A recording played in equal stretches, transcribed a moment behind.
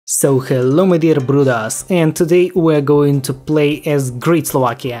So hello my dear brothers, and today we're going to play as Great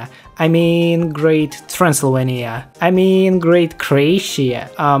Slovakia, Great Transylvania, Great Croatia,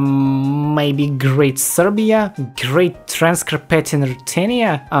 maybe Great Serbia, Great Transcarpathian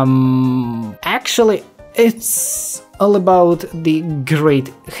Ruthenia, actually it's all about the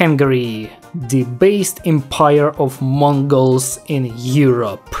Great Hungary, the based empire of Mongols in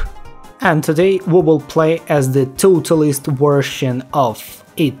Europe. And today we will play as the totalist version of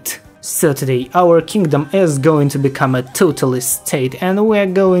it. So today our kingdom is going to become a totalist state and we are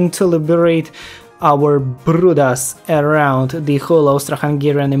going to liberate our brothers around the whole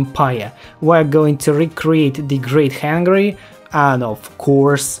Austro-Hungarian Empire. We are going to recreate the Great Hungary and of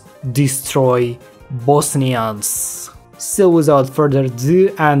course destroy Bosnians. So without further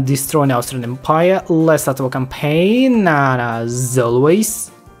ado and destroying Austrian Empire, let's start our campaign and as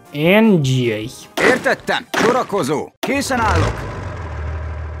always, enjoy! Értettem! Sorakozó! Készen állok!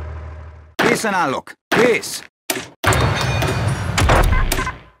 Készen állok! Kész!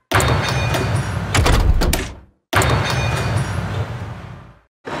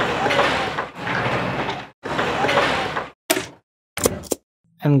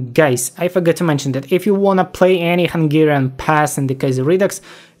 And guys, I forgot to mention that if you wanna play any Hungarian pass in the Kaiserredux,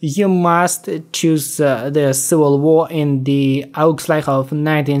 you must choose the Civil War in the AUSTRO of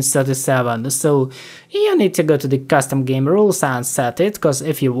 1937. So you need to go to the custom game rules and set it, cause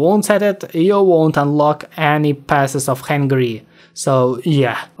if you won't set it, you won't unlock any passes of Hungary. So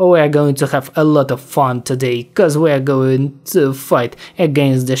yeah, we are going to have a lot of fun today, cause we are going to fight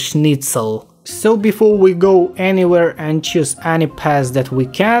against the Schnitzel. So before we go anywhere and choose any pass that we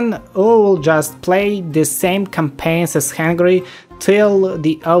can, we will just play the same campaigns as Hungary till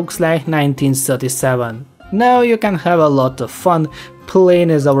the AUSTRO 1937. Now you can have a lot of fun playing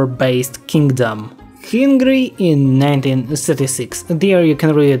as our based kingdom. Hungary in 1936. There you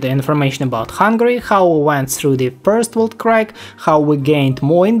can read the information about Hungary, how we went through the First World War, how we gained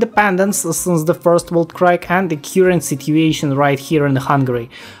more independence since the First World War, and the current situation right here in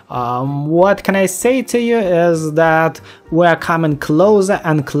Hungary. What can I say to you is that we are coming closer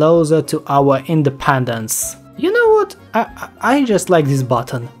and closer to our independence. You know what? I just like this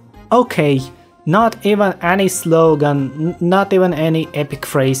button. Okay, not even any slogan, not even any epic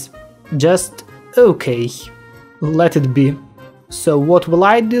phrase, just okay, let it be. So what will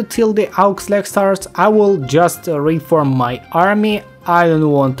I do till the AUSTRO starts? I will just reform my army. I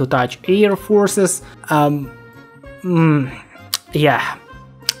don't want to touch air forces. Yeah.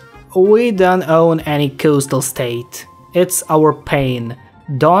 We don't own any coastal state. It's our pain.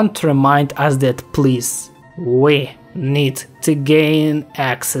 Don't remind us that, please. We need to gain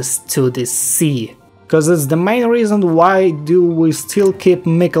access to the sea. Cause it's the main reason why do we still keep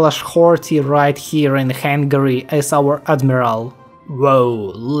Miklos Horthy right here in Hungary as our admiral.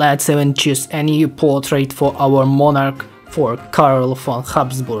 Whoa, let's even choose a new portrait for our monarch, for Karl von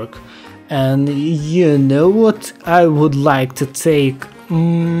Habsburg. And you know what, I would like to take,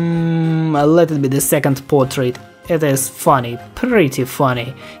 let it be the second portrait. It is funny, pretty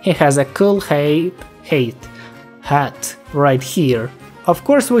funny. He has a cool hat right here. Of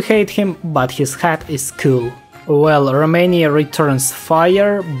course we hate him, but his hat is cool. Well, Romania returns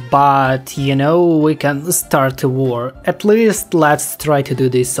fire, but you know, we can start a war. At least let's try to do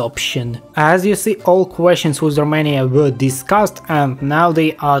this option. As you see, all questions with Romania were discussed and now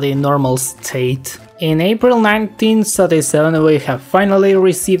they are the normal state. In April 1937 we have finally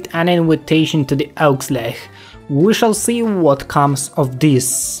received an invitation to the AUSTRO. We shall see what comes of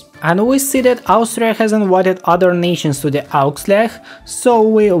this. And we see that Austria has invited other nations to the AUSTRO, so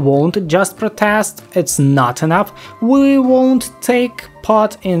we won't just protest, it's not enough, we won't take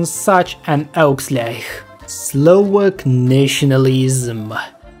part in such an AUSTRO. Slovak nationalism.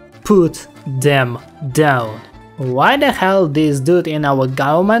 Put them down. Why the hell this dude in our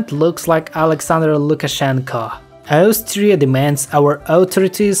government looks like Alexander Lukashenko? Austria demands our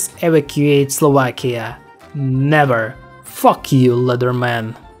authorities evacuate Slovakia. Never. Fuck you,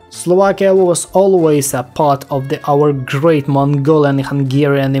 Leatherman. Slovakia was always a part of our great Mongolian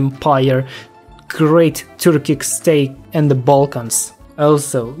Hungarian Empire, great Turkic state in the Balkans.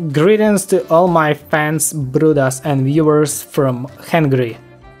 Also, greetings to all my fans, brothers and viewers from Hungary.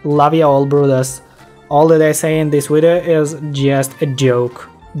 Love you all, brothers. All that I say in this video is just a joke.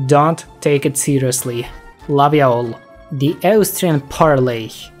 Don't take it seriously. Love you all. The Austrian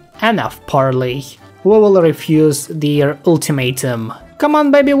parley. Enough parley. We will refuse their ultimatum. Come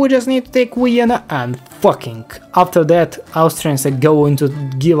on baby, we just need to take Vienna and fucking. After that, Austrians are going to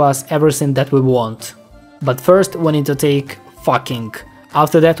give us everything that we want. But first we need to take fucking.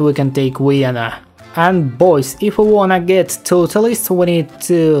 After that we can take Vienna. And boys, if we wanna get totalists, we need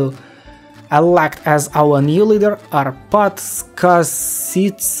to elect as our new leader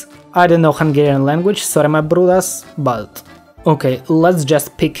Poltavskiy. I don't know Hungarian language, sorry my brothers, but okay, let's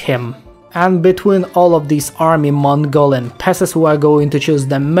just pick him. And between all of these army Mongolian passes, we are going to choose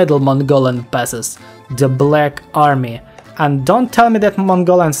the middle Mongolian passes, the Black Army. And don't tell me that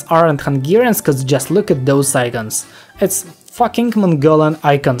Mongolians aren't Hungarians, cause just look at those icons. It's fucking Mongolian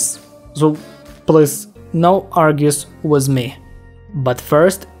icons. So please, no argues with me. But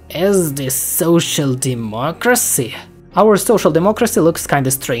first, is this social democracy? Our social democracy looks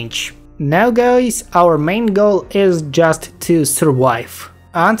kinda strange. Now guys, our main goal is just to survive.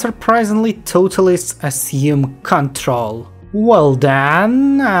 Unsurprisingly, totalists assume control. Well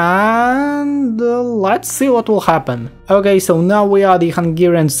then, and let's see what will happen. Okay, so now we are the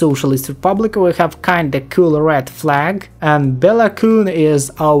Hungarian Socialist Republic, we have kinda cool red flag, and Bela Kun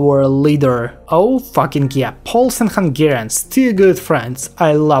is our leader. Oh fucking yeah, Poles and Hungarians, two good friends.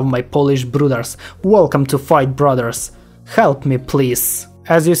 I love my Polish brothers. Welcome to Fight Brothers. Help me please.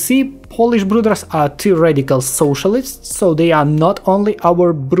 As you see, Polish brothers are two radical socialists, so they are not only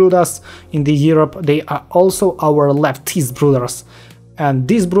our brothers in the Europe, they are also our leftist brothers. And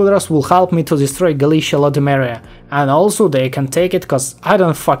these brothers will help me to destroy Galicia Lodomeria, and also they can take it cause I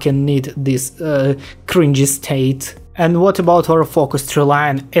don't fucking need this cringy state. And what about our focus tree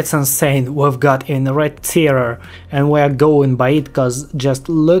line? It's insane, we've got in Red Terror and we are going by it cause just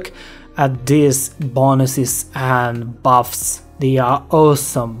look at these bonuses and buffs. They are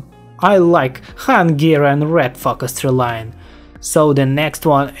awesome. I like Hungarian red focus tree line. So the next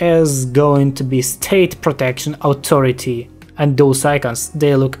one is going to be State Protection Authority. And those icons,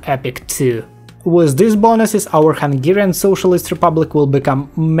 they look epic too. With these bonuses, our Hungarian Socialist Republic will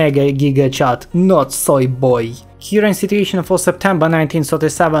become mega giga chat, not soy boy. Current situation for September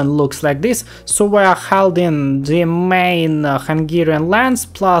 1937 looks like this, so we are holding the main Hungarian lands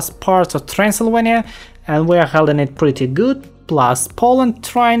plus parts of Transylvania, and we are holding it pretty good, plus Poland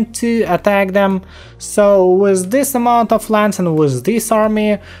trying to attack them. So with this amount of lands and with this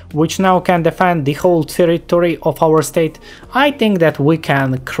army, which now can defend the whole territory of our state, I think that we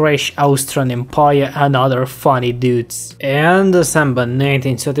can crash Austrian Empire and other funny dudes. In December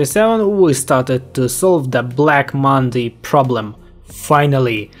 1937 we started to solve the Black Monday problem.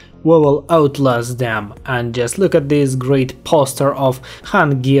 Finally, we will outlast them, and just look at this great poster of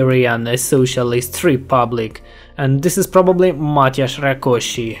Hungarian Socialist Republic. And this is probably Matyas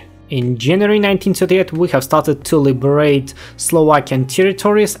Rákosi. In January 1938 we have started to liberate Slovakian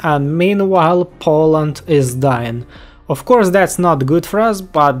territories, and meanwhile Poland is dying. Of course that's not good for us,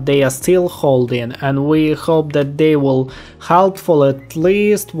 but they are still holding, and we hope that they will hold for at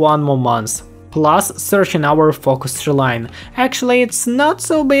least one more month. Plus searching our focus tree line. Actually it's not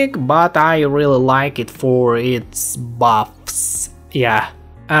so big, but I really like it for its buffs. Yeah.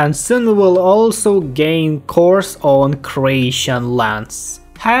 And soon we will also gain course on Croatian lands.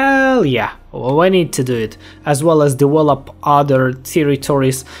 Hell yeah, we need to do it, as well as develop other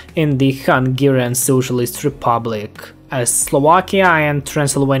territories in the Hungarian Socialist Republic, as Slovakia and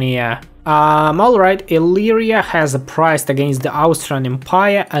Transylvania. Alright, Illyria has uprised against the Austrian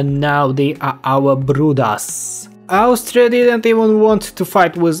Empire, and now they are our brothers. Austria didn't even want to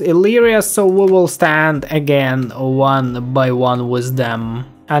fight with Illyria, so we will stand again one by one with them.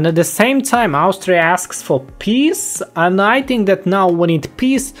 And at the same time Austria asks for peace, and I think that now we need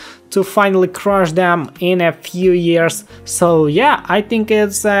peace to finally crush them in a few years. So yeah, I think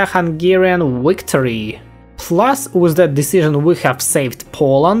it's a Hungarian victory. Plus, with that decision we have saved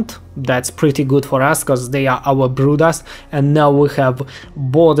Poland. That's pretty good for us, cause they are our brothers, and now we have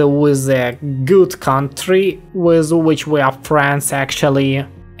border with a good country with which we are friends actually.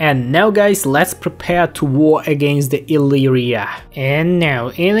 And now guys, let's prepare to war against the Illyria. And now,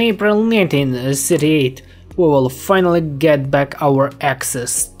 in April 1938, we will finally get back our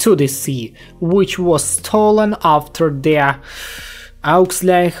access to the sea, which was stolen after the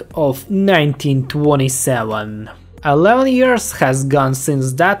Augsburg of 1927. 11 years has gone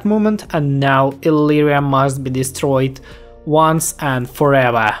since that moment, and now Illyria must be destroyed once and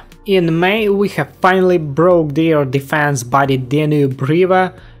forever. In May we have finally broke their defense by the Danube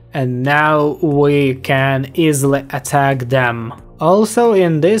River, and now we can easily attack them. Also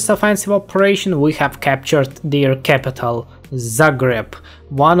in this offensive operation we have captured their capital, Zagreb,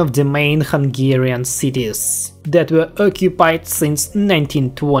 one of the main Hungarian cities that were occupied since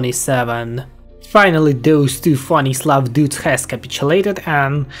 1927. Finally those two funny Slav dudes has capitulated,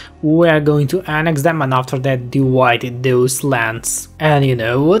 and we are going to annex them and after that divide those lands. And you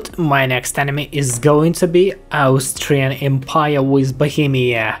know what? My next enemy is going to be Austrian Empire with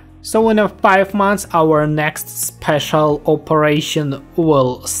Bohemia. So in 5 months our next special operation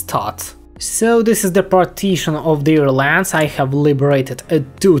will start. So this is the partition of their lands. I have liberated a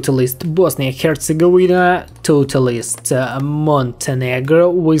totalist Bosnia-Herzegovina, totalist Montenegro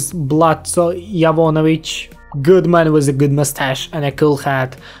with Blatzo Javonovic, good man with a good mustache and a cool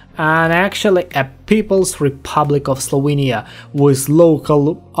hat, and actually a People's Republic of Slovenia with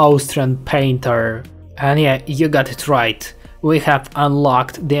local Austrian painter. And yeah, you got it right, we have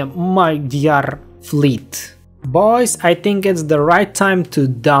unlocked the Magyar fleet. Boys, I think it's the right time to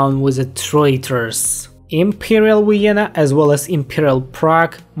down with the traitors. Imperial Vienna as well as Imperial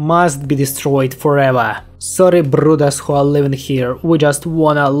Prague must be destroyed forever. Sorry brothers who are living here, we just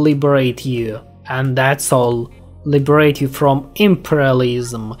wanna liberate you. And that's all. Liberate you from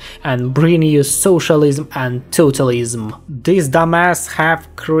imperialism and bring you socialism and totalism. These dumbass have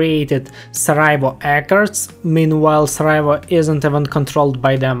created Sarajevo Accords, meanwhile Sarajevo isn't even controlled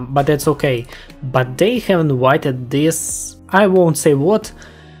by them, but that's okay. But they have invited this, I won't say what,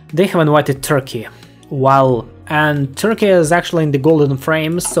 they have invited Turkey. Well, and Turkey is actually in the golden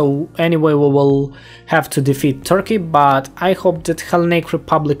frame, so anyway we will have to defeat Turkey, but I hope that Hellenic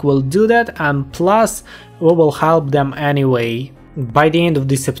Republic will do that, and plus we will help them anyway. By the end of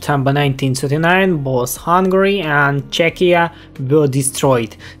the September 1939, both Hungary and Czechia were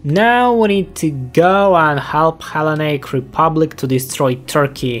destroyed. Now we need to go and help Hellenic Republic to destroy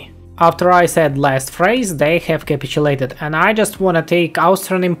Turkey. After I said last phrase, they have capitulated, and I just wanna take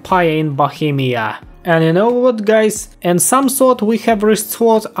Austrian Empire in Bohemia. And you know what, guys, in some sort we have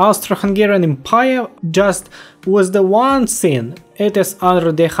restored Austro-Hungarian Empire just with the one thing. It is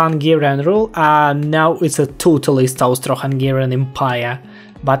under the Hungarian rule and now it's a totalist Austro-Hungarian Empire.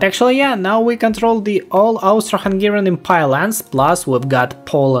 But actually yeah, now we control the all Austro-Hungarian Empire lands, plus we've got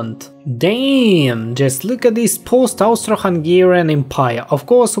Poland. Damn, just look at this post-Austro-Hungarian Empire. Of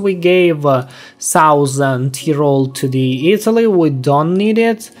course we gave Southern Tyrol to the Italy, we don't need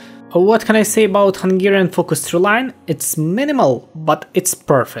it. What can I say about Hungarian focus tree line? It's minimal, but it's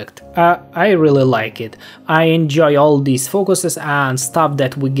perfect. I really like it. I enjoy all these focuses and stuff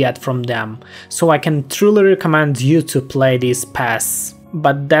that we get from them, so I can truly recommend you to play this pass.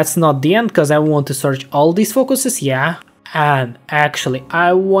 But that's not the end, cause I want to search all these focuses, yeah? And actually,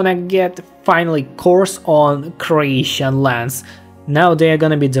 I wanna get finally course on Croatian lands. Now they are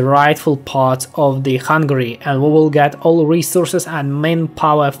gonna be the rightful part of the Hungary, and we will get all resources and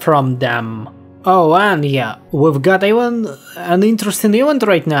manpower from them. Oh, and yeah, we've got even an interesting event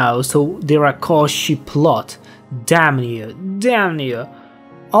right now, so the Rakosi plot. Damn you,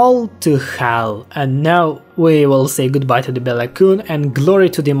 all to hell. And now we will say goodbye to the Bela Kun and glory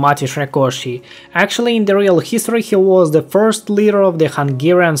to the Matias Rakosi. Actually, in the real history he was the first leader of the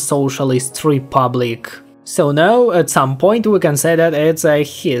Hungarian Socialist Republic. So now, at some point we can say that it's a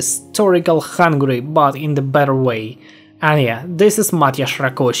historical Hungary, but in the better way. And yeah, this is Matias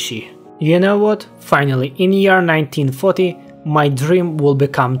Rakosi. You know what? Finally, in year 1940, my dream will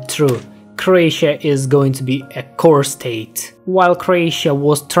become true. Croatia is going to be a core state. While Croatia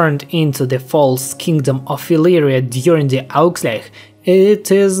was turned into the false kingdom of Illyria during the Augsburg, it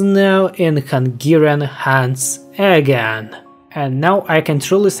is now in Hungarian hands again. And now I can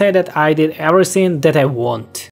truly say that I did everything that I want.